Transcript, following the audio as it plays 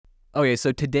Okay,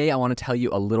 so today I want to tell you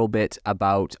a little bit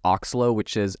about Oxolo,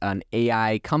 which is an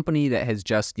AI company that has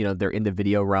just, they're in the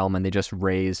video realm and they just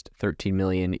raised 13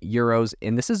 million euros.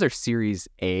 And this is their Series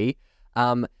A.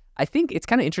 I think it's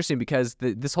kind of interesting because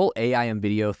this whole AI and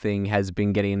video thing has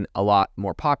been getting a lot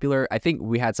more popular. I think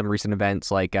we had some recent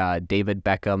events like David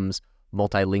Beckham's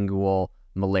multilingual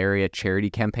malaria charity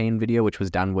campaign video, which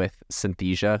was done with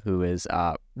Synthesia, who is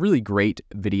a really great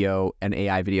video and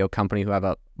AI video company who I have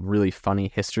a really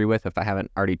funny history with, if I haven't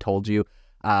already told you.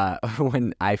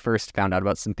 When I first found out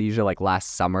about Synthesia, like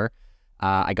last summer,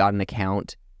 I got an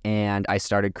account and I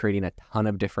started creating a ton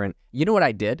of different... You know what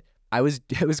I did? I was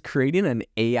creating an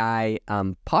AI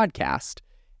podcast.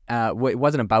 It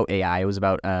wasn't about AI. It was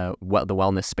about the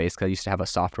wellness space, because I used to have a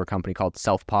software company called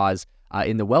Self-Pause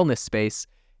in the wellness space.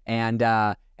 And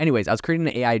anyways, I was creating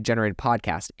an AI-generated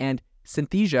podcast, and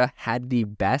Synthesia had the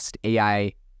best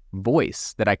AI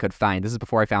voice that I could find. This is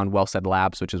before I found Well Said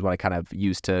Labs, which is what I kind of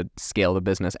used to scale the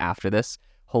business after this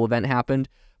whole event happened.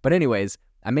 But anyways,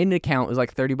 I made an account. It was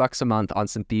like $30 a month on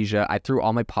Synthesia. I threw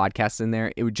all my podcasts in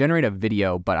there. It would generate a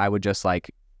video, but I would just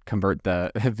like convert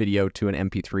the video to an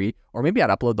MP3, or maybe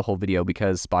I'd upload the whole video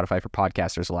because Spotify for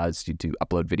podcasters allows you to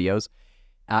upload videos.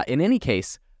 In any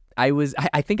case,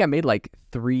 I think I made like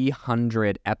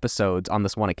 300 episodes on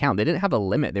this one account. They didn't have a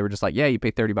limit. They were just like, yeah, you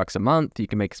pay $30 a month. You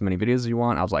can make as many videos as you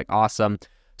want. I was like, awesome.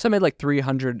 So I made like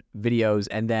 300 videos,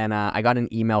 and then I got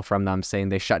an email from them saying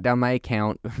they shut down my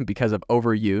account because of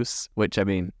overuse, which, I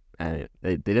mean, they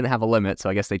didn't have a limit. So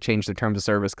I guess they changed their terms of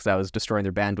service because I was destroying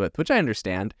their bandwidth, which I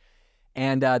understand.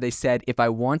 And they said if I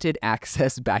wanted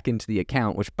access back into the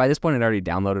account, which by this point I'd already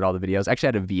downloaded all the videos. Actually,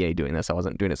 I had a VA doing this. I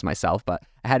wasn't doing this myself, but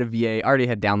I had a VA, already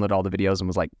had downloaded all the videos and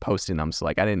was like posting them. So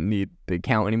like I didn't need the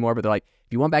account anymore, but they're like,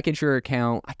 if you want back into your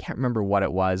account, I can't remember what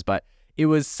it was, but it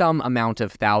was some amount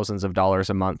of thousands of dollars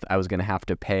a month I was going to have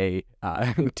to pay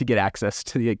to get access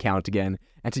to the account again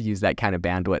and to use that kind of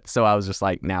bandwidth. So I was just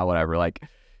like, now whatever, like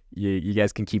you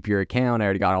guys can keep your account. I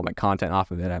already got all my content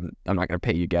off of it. I'm not going to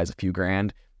pay you guys a few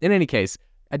grand. In any case,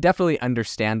 definitely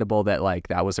understandable that like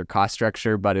that was their cost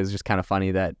structure, but it was just kind of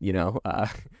funny that,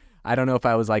 I don't know if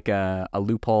I was like a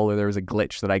loophole or there was a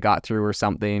glitch that I got through or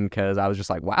something, because I was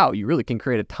just like, wow, you really can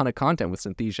create a ton of content with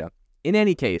Synthesia. In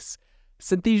any case,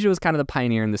 Synthesia was kind of the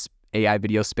pioneer in this AI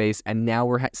video space, and now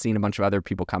we're seeing a bunch of other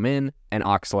people come in, and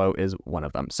Oxolo is one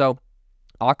of them. So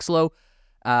Oxolo,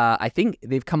 I think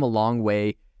they've come a long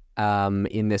way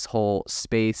in this whole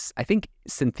space. I think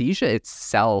Synthesia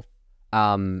itself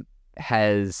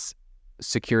has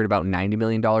secured about $90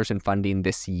 million in funding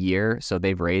this year. So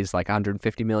they've raised like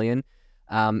 $150 million.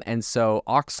 And so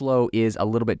Oxolo is a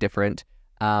little bit different.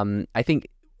 I think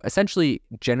essentially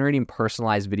generating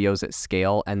personalized videos at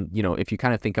scale. And, if you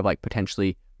kind of think of like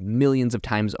potentially millions of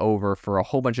times over for a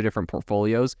whole bunch of different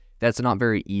portfolios, that's not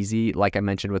very easy. Like I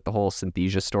mentioned with the whole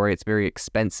Synthesia story, it's very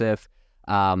expensive.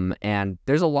 And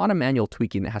there's a lot of manual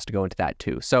tweaking that has to go into that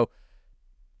too. So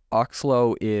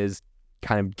Oxolo is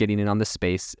kind of getting in on this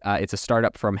space. It's a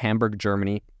startup from Hamburg,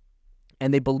 Germany,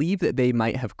 and they believe that they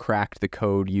might have cracked the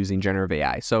code using generative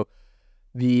AI. So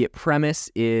the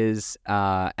premise is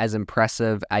as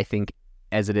impressive, I think,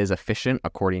 as it is efficient,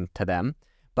 according to them.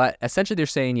 But essentially they're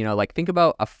saying, think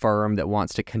about a firm that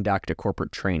wants to conduct a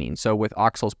corporate training. So with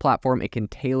Oxolo's platform, it can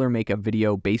tailor make a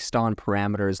video based on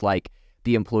parameters like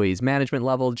the employee's management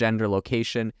level, gender,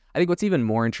 location. I think what's even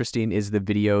more interesting is the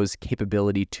video's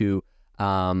capability to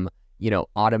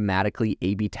automatically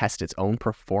A/B test its own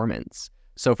performance.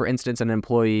 So for instance, an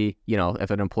employee, if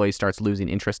an employee starts losing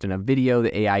interest in a video,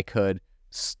 the AI could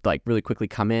like really quickly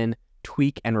come in,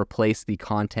 tweak and replace the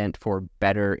content for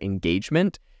better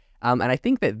engagement. And I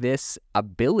think that this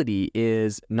ability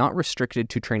is not restricted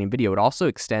to training video. It also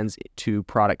extends to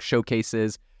product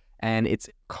showcases, and it's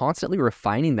constantly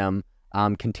refining them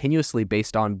continuously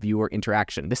based on viewer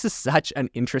interaction. This is such an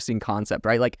interesting concept,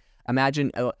 right? Like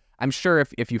imagine... I'm sure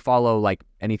if you follow like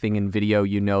anything in video,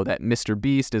 you know that Mr.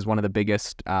 Beast is one of the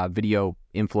biggest video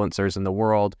influencers in the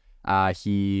world.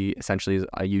 He essentially is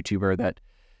a YouTuber that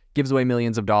gives away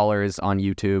millions of dollars on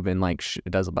YouTube and like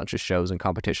does a bunch of shows and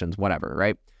competitions, whatever,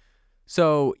 right?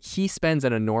 So he spends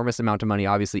an enormous amount of money,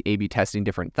 obviously A/B testing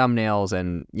different thumbnails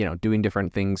and, doing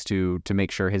different things to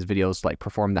make sure his videos like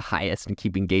perform the highest and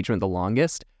keep engagement the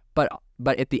longest.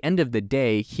 But at the end of the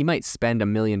day, he might spend $1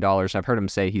 million. I've heard him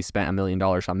say he spent $1 million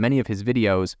on many of his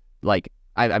videos. Like,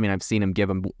 I've seen him give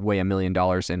away $1 million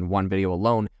in one video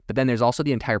alone. But then there's also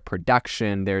the entire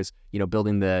production. There's,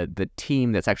 building the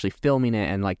team that's actually filming it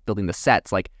and like building the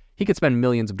sets. Like he could spend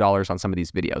millions of dollars on some of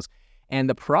these videos. And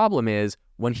the problem is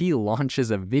when he launches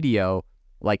a video,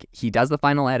 like he does the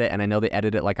final edit, and I know they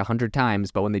edit it like 100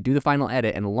 times, but when they do the final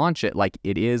edit and launch it, like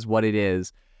it is what it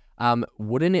is.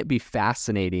 Wouldn't it be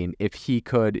fascinating if he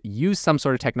could use some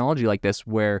sort of technology like this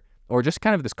where, or just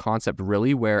kind of this concept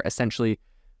really, where essentially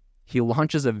he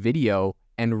launches a video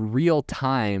and real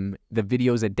time the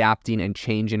video is adapting and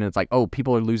changing, and it's like, oh,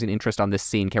 people are losing interest on this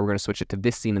scene. Okay, we're going to switch it to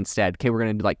this scene instead. Okay, we're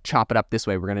going to like chop it up this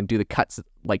way. We're going to do the cuts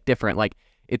like different. Like,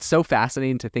 it's so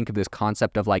fascinating to think of this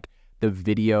concept of like the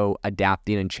video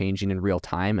adapting and changing in real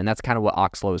time. And that's kind of what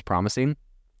Oxolo is promising.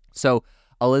 So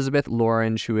Elizabeth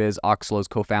Lorange, who is Oxolo's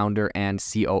co-founder and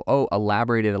COO,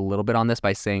 elaborated a little bit on this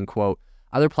by saying, quote,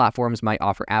 other platforms might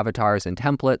offer avatars and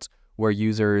templates where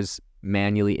users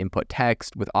manually input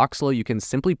text. With Oxolo, you can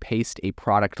simply paste a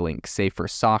product link, say for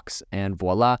socks, and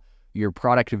voila, your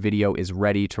product video is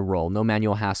ready to roll. No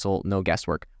manual hassle, no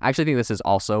guesswork. I actually think this is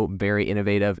also very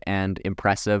innovative and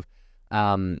impressive.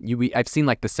 I've seen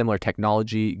like the similar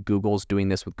technology. Google's doing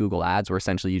this with Google Ads, where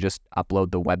essentially you just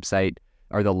upload the website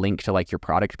or the link to like your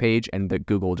product page, and the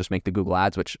Google will just make the Google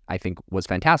Ads, which I think was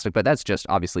fantastic. But that's just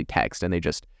obviously text, and they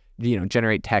just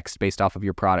generate text based off of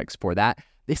your products for that.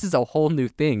 This is a whole new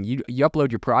thing. You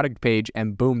upload your product page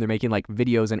and boom, they're making like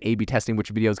videos and A/B testing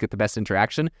which videos get the best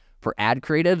interaction. For ad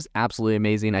creatives, absolutely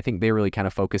amazing. I think they're really kind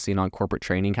of focusing on corporate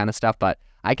training kind of stuff, but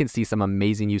I can see some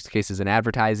amazing use cases in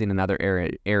advertising and other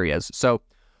areas. So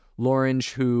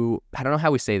Lorange, who, I don't know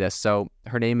how we say this, so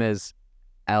her name is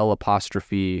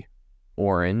L'Orange.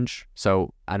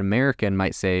 So an American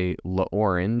might say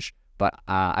L'Orange, but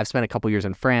I've spent a couple years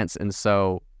in France, and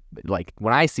so like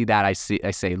when I see that, I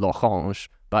say L'Orange.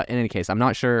 But in any case, I'm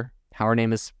not sure how her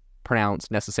name is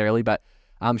pronounced necessarily, but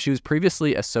she was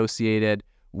previously associated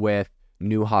with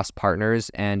Neuhaus Partners,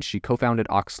 and she co-founded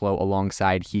Oxolo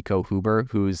alongside Hiko Huber,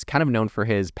 who's kind of known for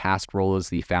his past role as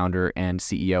the founder and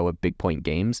CEO of Big Point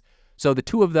Games. So the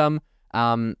two of them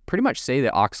pretty much say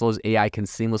that Oxolo's AI can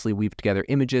seamlessly weave together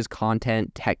images,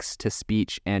 content,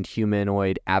 text-to-speech, and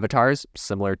humanoid avatars,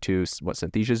 similar to what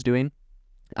Synthesia's doing.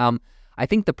 I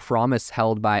think the promise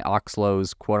held by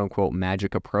Oxolo's quote-unquote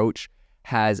magic approach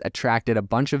has attracted a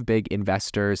bunch of big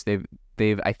investors. They've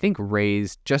I think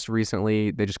raised just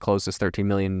recently. They just closed this 13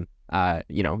 million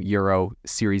euro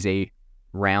Series A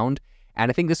round, and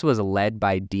I think this was led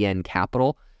by DN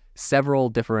Capital. Several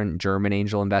different German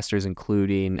angel investors,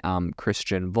 including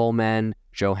Christian Wollmann,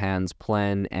 Johannes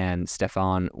Plen, and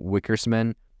Stefan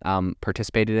Wickersman,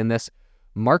 participated in this.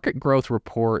 Market growth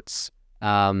reports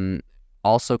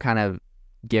also kind of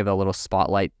give a little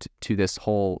spotlight to this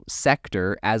whole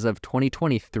sector. As of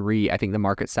 2023, I think the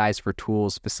market size for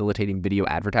tools facilitating video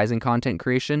advertising content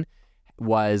creation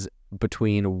was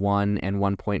between $1 and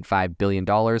 $1.5 billion.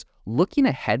 Looking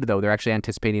ahead, though, they're actually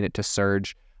anticipating it to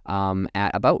surge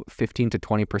at about 15 to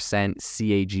 20%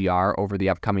 CAGR over the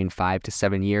upcoming 5 to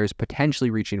 7 years, potentially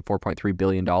reaching $4.3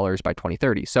 billion by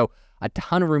 2030. So a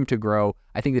ton of room to grow.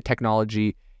 I think the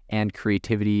technology and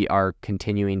creativity are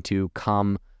continuing to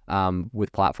come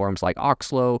with platforms like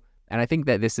Oxolo. And I think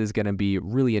that this is going to be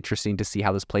really interesting to see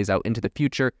how this plays out into the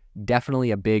future.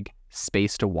 Definitely a big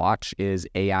space to watch is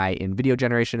AI in video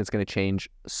generation. It's going to change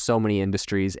so many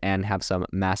industries and have some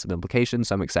massive implications.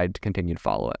 So I'm excited to continue to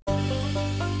follow it.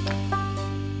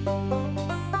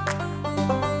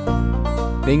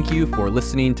 Thank you for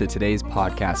listening to today's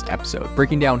podcast episode,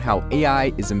 breaking down how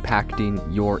AI is impacting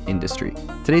your industry.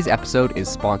 Today's episode is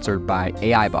sponsored by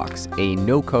AIbox, a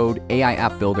no-code AI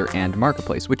app builder and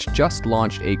marketplace, which just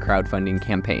launched a crowdfunding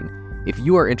campaign. If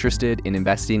you are interested in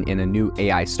investing in a new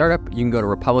AI startup, you can go to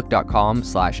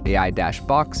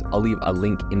republic.com/AI-box. I'll leave a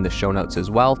link in the show notes as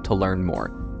well to learn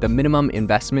more. The minimum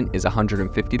investment is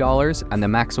 $150 and the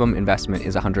maximum investment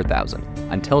is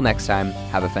 $100,000. Until next time,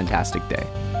 have a fantastic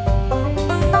day.